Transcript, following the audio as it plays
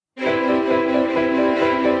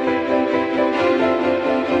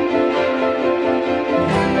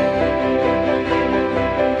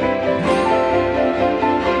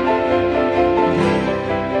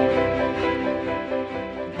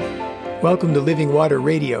Welcome to Living Water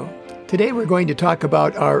Radio. Today we're going to talk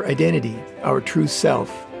about our identity, our true self,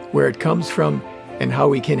 where it comes from, and how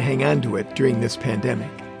we can hang on to it during this pandemic.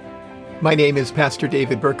 My name is Pastor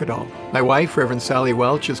David Berkedal. My wife, Reverend Sally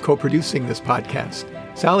Welch, is co-producing this podcast.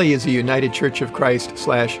 Sally is a United Church of Christ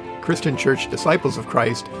 / Christian Church Disciples of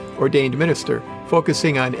Christ ordained minister,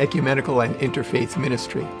 focusing on ecumenical and interfaith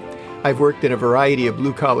ministry. I've worked in a variety of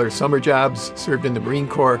blue-collar summer jobs, served in the Marine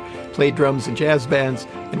Corps, played drums in jazz bands,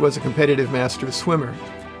 and was a competitive master swimmer.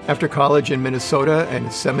 After college in Minnesota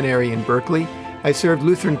and seminary in Berkeley, I served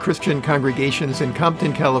Lutheran Christian congregations in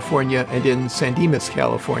Compton, California, and in San Dimas,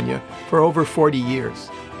 California, for over 40 years.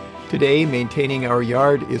 Today, maintaining our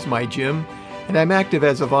yard is my gym, and I'm active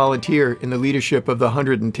as a volunteer in the leadership of the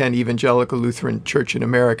 110 Evangelical Lutheran Church in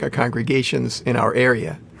America congregations in our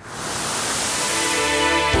area.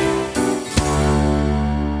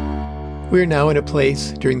 We're now in a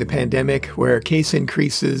place during the pandemic where case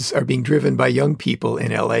increases are being driven by young people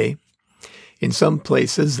in LA. In some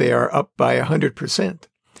places, they are up by 100%.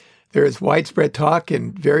 There is widespread talk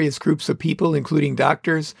in various groups of people, including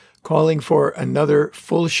doctors, calling for another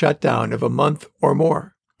full shutdown of a month or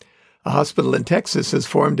more. A hospital in Texas has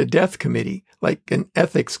formed a death committee, like an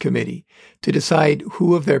ethics committee, to decide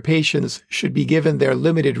who of their patients should be given their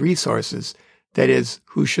limited resources, that is,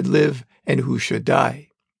 who should live and who should die.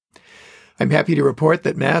 I'm happy to report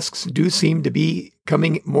that masks do seem to be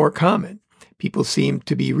becoming more common. People seem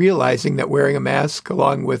to be realizing that wearing a mask,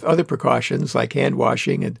 along with other precautions like hand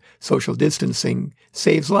washing and social distancing,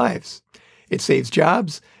 saves lives. It saves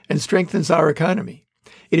jobs and strengthens our economy.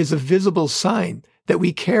 It is a visible sign that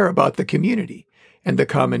we care about the community and the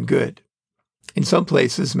common good. In some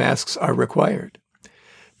places, masks are required.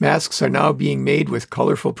 Masks are now being made with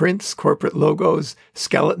colorful prints, corporate logos,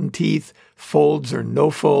 skeleton teeth, folds or no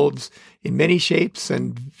folds, in many shapes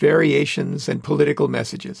and variations and political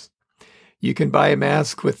messages. You can buy a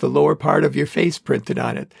mask with the lower part of your face printed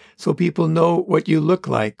on it, so people know what you look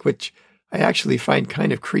like, which I actually find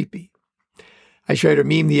kind of creepy. I shared a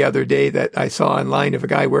meme the other day that I saw online of a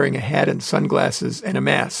guy wearing a hat and sunglasses and a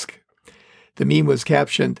mask. The meme was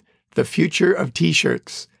captioned, "The future of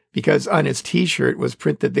t-shirts," because on his t-shirt was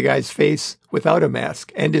printed the guy's face without a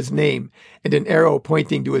mask and his name and an arrow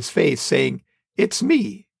pointing to his face saying, "It's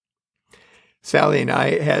me." Sally and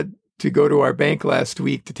I had to go to our bank last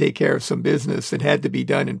week to take care of some business that had to be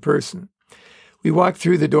done in person. We walked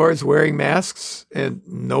through the doors wearing masks, and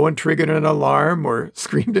no one triggered an alarm or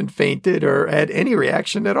screamed and fainted or had any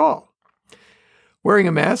reaction at all. Wearing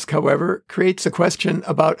a mask, however, creates a question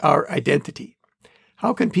about our identity.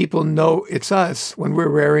 How can people know it's us when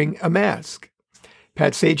we're wearing a mask?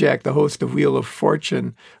 Pat Sajak, the host of Wheel of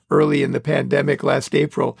Fortune, early in the pandemic last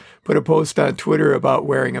April, put a post on Twitter about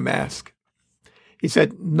wearing a mask. He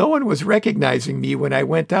said, "No one was recognizing me when I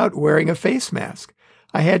went out wearing a face mask.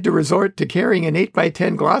 I had to resort to carrying an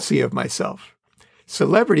 8x10 glossy of myself.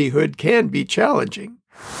 Celebrityhood can be challenging."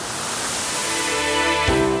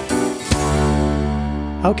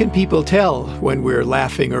 How can people tell when we're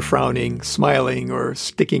laughing or frowning, smiling or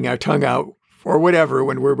sticking our tongue out, or whatever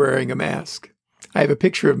when we're wearing a mask? I have a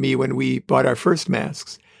picture of me when we bought our first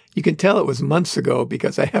masks. You can tell it was months ago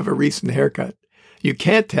because I have a recent haircut. You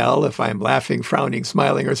can't tell if I'm laughing, frowning,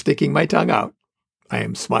 smiling, or sticking my tongue out. I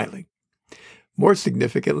am smiling. More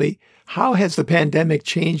significantly, how has the pandemic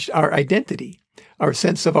changed our identity, our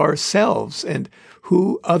sense of ourselves, and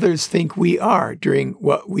who others think we are during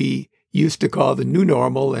what we used to call the new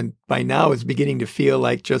normal and by now is beginning to feel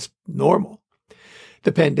like just normal?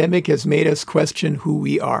 The pandemic has made us question who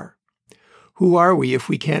we are. Who are we if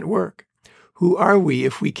we can't work? Who are we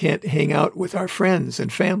if we can't hang out with our friends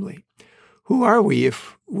and family? Who are we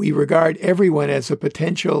if we regard everyone as a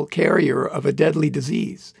potential carrier of a deadly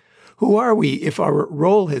disease? Who are we if our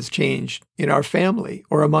role has changed in our family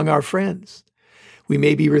or among our friends? We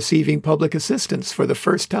may be receiving public assistance for the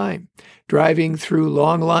first time, driving through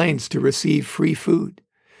long lines to receive free food.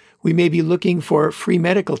 We may be looking for free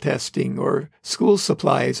medical testing or school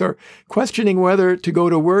supplies, or questioning whether to go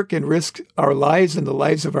to work and risk our lives and the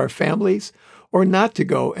lives of our families, or not to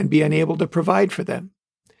go and be unable to provide for them.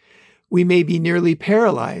 We may be nearly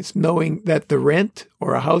paralyzed knowing that the rent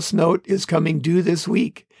or a house note is coming due this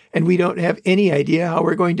week, and we don't have any idea how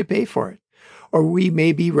we're going to pay for it. Or we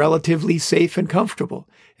may be relatively safe and comfortable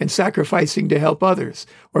and sacrificing to help others,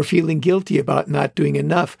 or feeling guilty about not doing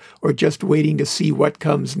enough, or just waiting to see what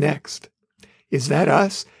comes next. Is that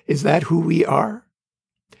us? Is that who we are?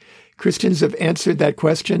 Christians have answered that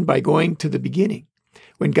question by going to the beginning,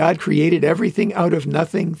 when God created everything out of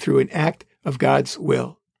nothing through an act of God's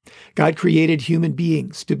will. God created human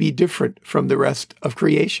beings to be different from the rest of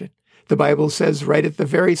creation. The Bible says right at the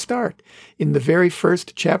very start, in the very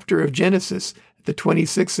first chapter of Genesis, the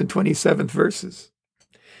 26th and 27th verses.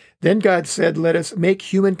 Then God said, "Let us make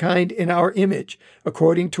humankind in our image,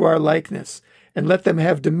 according to our likeness, and let them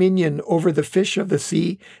have dominion over the fish of the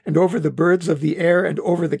sea, and over the birds of the air, and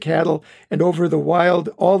over the cattle, and over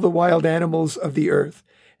all the wild animals of the earth,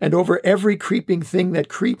 and over every creeping thing that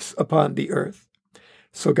creeps upon the earth."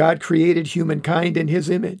 So God created humankind in his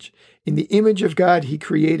image. In the image of God he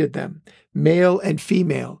created them. Male and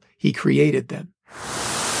female he created them.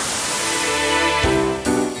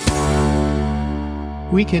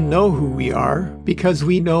 We can know who we are because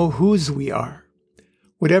we know whose we are.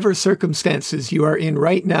 Whatever circumstances you are in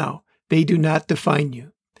right now, they do not define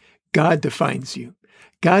you. God defines you.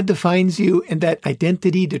 God defines you, and that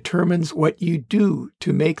identity determines what you do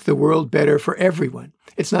to make the world better for everyone.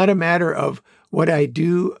 It's not a matter of what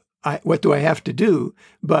do I have to do,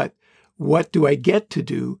 but what do I get to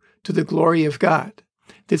do to the glory of God?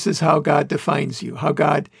 This is how God defines you, how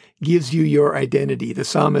God gives you your identity. The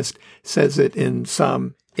psalmist says it in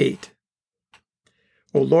Psalm 8.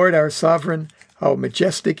 O Lord, our sovereign, how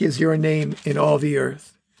majestic is your name in all the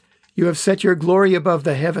earth. You have set your glory above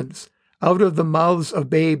the heavens. Out of the mouths of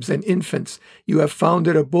babes and infants, you have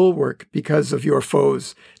founded a bulwark because of your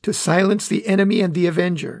foes, to silence the enemy and the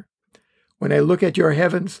avenger. When I look at your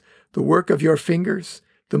heavens, the work of your fingers,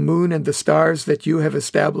 the moon and the stars that you have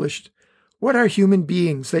established, what are human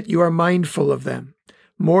beings that you are mindful of them,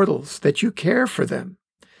 mortals that you care for them?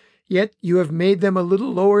 Yet you have made them a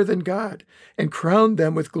little lower than God, and crowned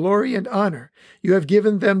them with glory and honor. You have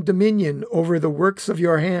given them dominion over the works of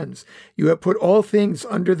your hands. You have put all things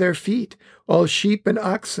under their feet, all sheep and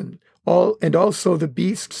oxen, and also the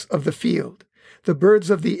beasts of the field, the birds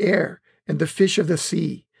of the air, and the fish of the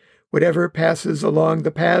sea, whatever passes along the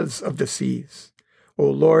paths of the seas. O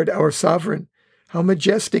Lord, our sovereign, how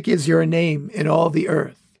majestic is your name in all the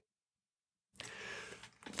earth.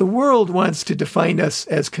 The world wants to define us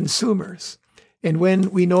as consumers, and when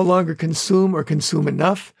we no longer consume or consume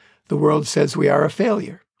enough, the world says we are a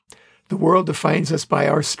failure. The world defines us by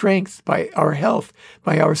our strength, by our health,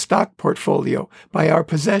 by our stock portfolio, by our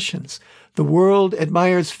possessions. The world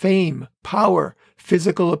admires fame, power,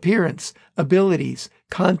 physical appearance, abilities,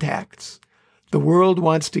 contacts. The world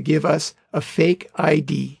wants to give us a fake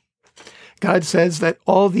ID. God says that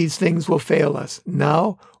all these things will fail us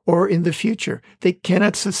now or in the future. They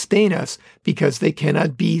cannot sustain us because they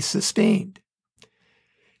cannot be sustained.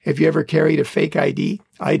 Have you ever carried a fake ID?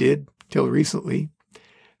 I did, till recently.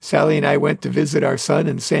 Sally and I went to visit our son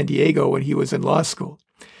in San Diego when he was in law school.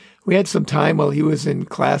 We had some time while he was in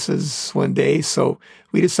classes one day, so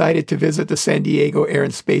we decided to visit the San Diego Air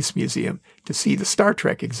and Space Museum to see the Star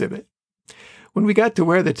Trek exhibit. When we got to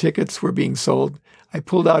where the tickets were being sold, I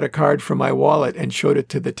pulled out a card from my wallet and showed it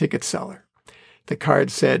to the ticket seller. The card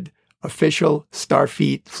said, "Official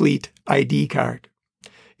Starfleet ID card."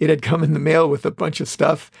 It had come in the mail with a bunch of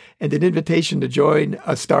stuff and an invitation to join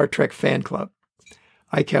a Star Trek fan club.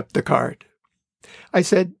 I kept the card. I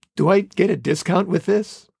said, "Do I get a discount with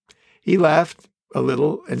this?" He laughed a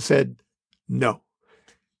little and said, "No."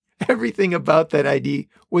 Everything about that ID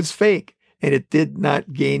was fake, and it did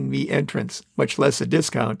not gain me entrance, much less a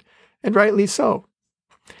discount, and rightly so.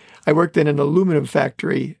 I worked in an aluminum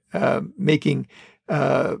factory making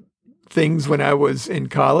things when I was in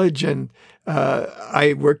college, and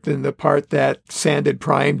I worked in the part that sanded,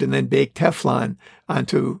 primed, and then baked Teflon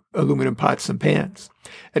onto aluminum pots and pans.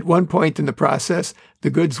 At one point in the process, the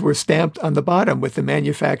goods were stamped on the bottom with the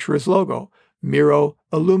manufacturer's logo, Miro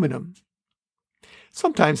Aluminum.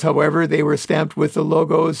 Sometimes, however, they were stamped with the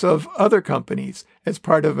logos of other companies as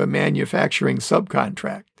part of a manufacturing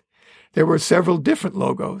subcontract. There were several different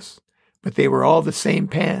logos, but they were all the same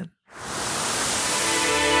pan.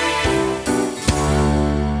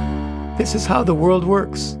 This is how the world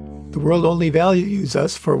works. The world only values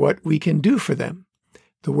us for what we can do for them.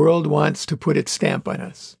 The world wants to put its stamp on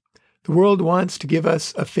us. The world wants to give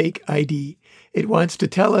us a fake ID. It wants to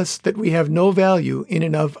tell us that we have no value in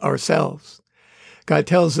and of ourselves. God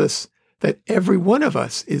tells us that every one of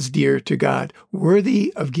us is dear to God,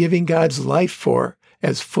 worthy of giving God's life for,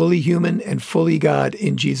 as fully human and fully God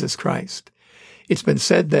in Jesus Christ. It's been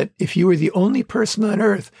said that if you were the only person on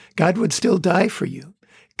earth, God would still die for you.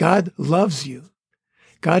 God loves you.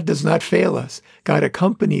 God does not fail us. God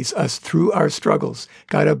accompanies us through our struggles.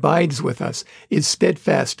 God abides with us, is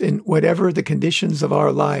steadfast in whatever the conditions of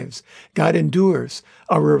our lives. God endures.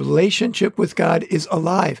 Our relationship with God is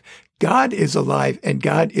alive. God is alive, and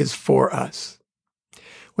God is for us.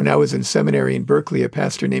 When I was in seminary in Berkeley, a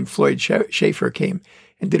pastor named Floyd Schaefer came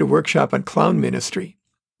and did a workshop on clown ministry.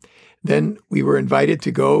 Then we were invited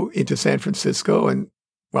to go into San Francisco and,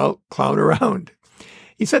 well, clown around.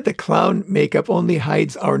 He said the clown makeup only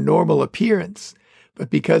hides our normal appearance, but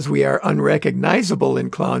because we are unrecognizable in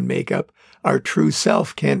clown makeup, our true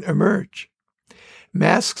self can emerge.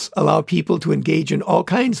 Masks allow people to engage in all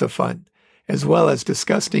kinds of fun, as well as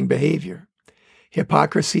disgusting behavior.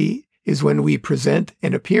 Hypocrisy is when we present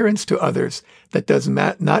an appearance to others that does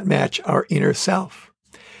not match our inner self.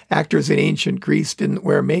 Actors in ancient Greece didn't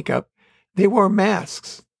wear makeup, they wore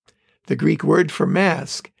masks. The Greek word for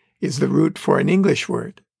mask is the root for an English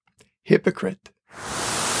word, hypocrite.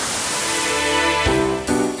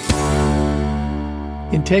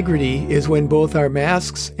 Integrity is when both our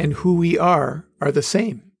masks and who we are the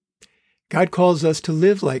same. God calls us to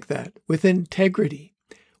live like that, with integrity.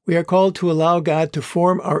 We are called to allow God to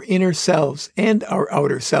form our inner selves and our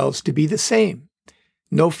outer selves to be the same.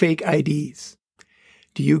 No fake IDs.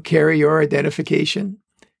 Do you carry your identification?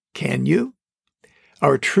 Can you?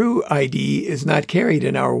 Our true ID is not carried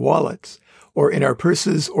in our wallets or in our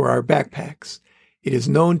purses or our backpacks. It is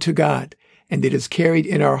known to God, and it is carried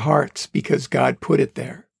in our hearts because God put it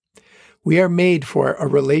there. We are made for a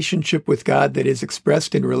relationship with God that is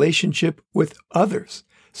expressed in relationship with others.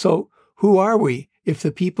 So who are we if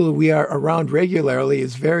the people we are around regularly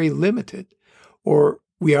is very limited, or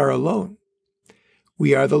we are alone?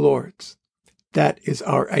 We are the Lord's. That is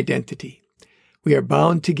our identity. We are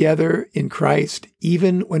bound together in Christ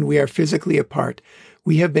even when we are physically apart.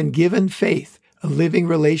 We have been given faith, a living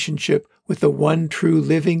relationship with the one true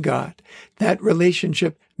living God. That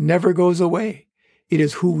relationship never goes away. It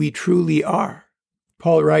is who we truly are.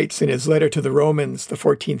 Paul writes in his letter to the Romans, the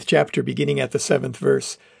 14th chapter, beginning at the 7th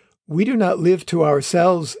verse, "We do not live to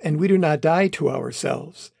ourselves, and we do not die to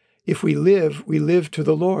ourselves. If we live to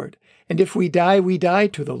the Lord. And if we die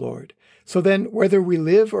to the Lord. So then, whether we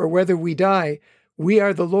live or whether we die, we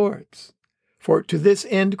are the Lord's. For to this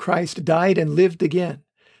end Christ died and lived again,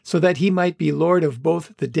 so that he might be Lord of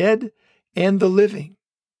both the dead and the living."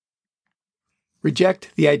 Reject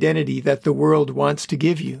the identity that the world wants to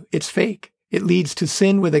give you. It's fake. It leads to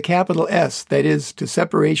sin with a capital S, that is, to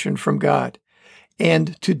separation from God,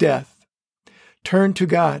 and to death. Turn to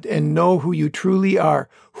God and know who you truly are,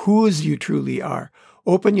 whose you truly are.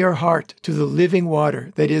 Open your heart to the living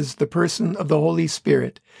water, that is, the person of the Holy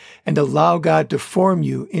Spirit, and allow God to form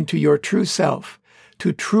you into your true self,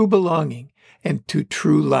 to true belonging, and to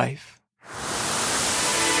true life.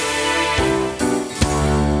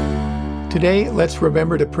 Today, let's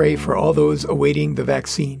remember to pray for all those awaiting the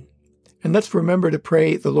vaccine. And let's remember to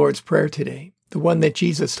pray the Lord's Prayer today, the one that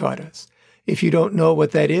Jesus taught us. If you don't know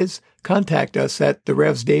what that is, contact us at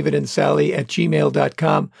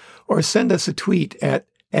therevsdavidandsally@gmail.com or send us a tweet at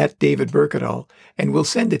David Berkedal, and we'll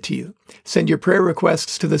send it to you. Send your prayer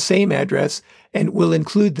requests to the same address, and we'll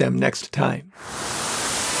include them next time.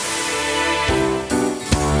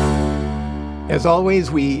 As always,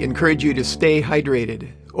 we encourage you to stay hydrated.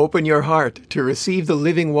 Open your heart to receive the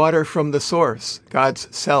living water from the source, God's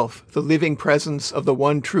self, the living presence of the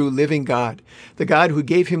one true living God, the God who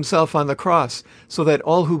gave himself on the cross so that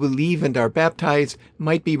all who believe and are baptized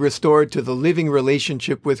might be restored to the living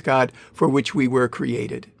relationship with God for which we were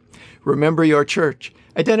created. Remember your church.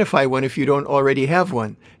 Identify one if you don't already have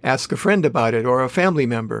one. Ask a friend about it or a family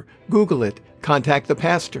member. Google it. Contact the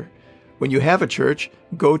pastor. When you have a church,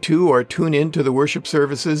 go to or tune in to the worship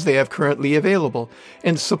services they have currently available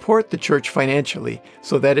and support the church financially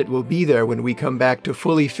so that it will be there when we come back to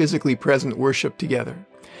fully physically present worship together.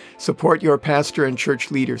 Support your pastor and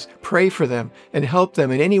church leaders. Pray for them and help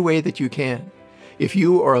them in any way that you can. If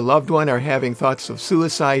you or a loved one are having thoughts of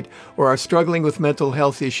suicide or are struggling with mental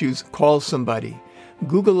health issues, call somebody.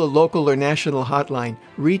 Google a local or national hotline.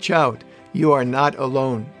 Reach out. You are not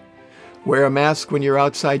alone. Wear a mask when you're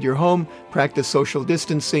outside your home, practice social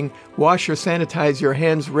distancing, wash or sanitize your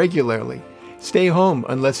hands regularly. Stay home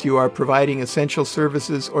unless you are providing essential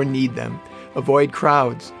services or need them. Avoid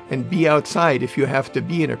crowds and be outside if you have to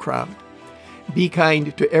be in a crowd. Be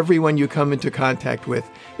kind to everyone you come into contact with,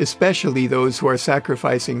 especially those who are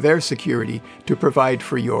sacrificing their security to provide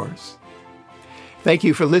for yours. Thank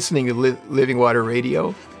you for listening to Living Water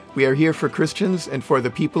Radio. We are here for Christians and for the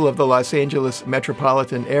people of the Los Angeles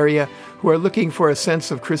metropolitan area who are looking for a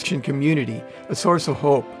sense of Christian community, a source of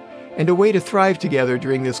hope, and a way to thrive together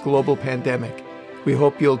during this global pandemic. We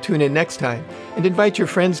hope you'll tune in next time and invite your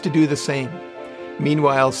friends to do the same.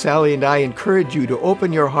 Meanwhile, Sally and I encourage you to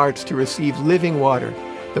open your hearts to receive living water,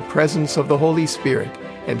 the presence of the Holy Spirit,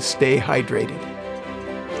 and stay hydrated.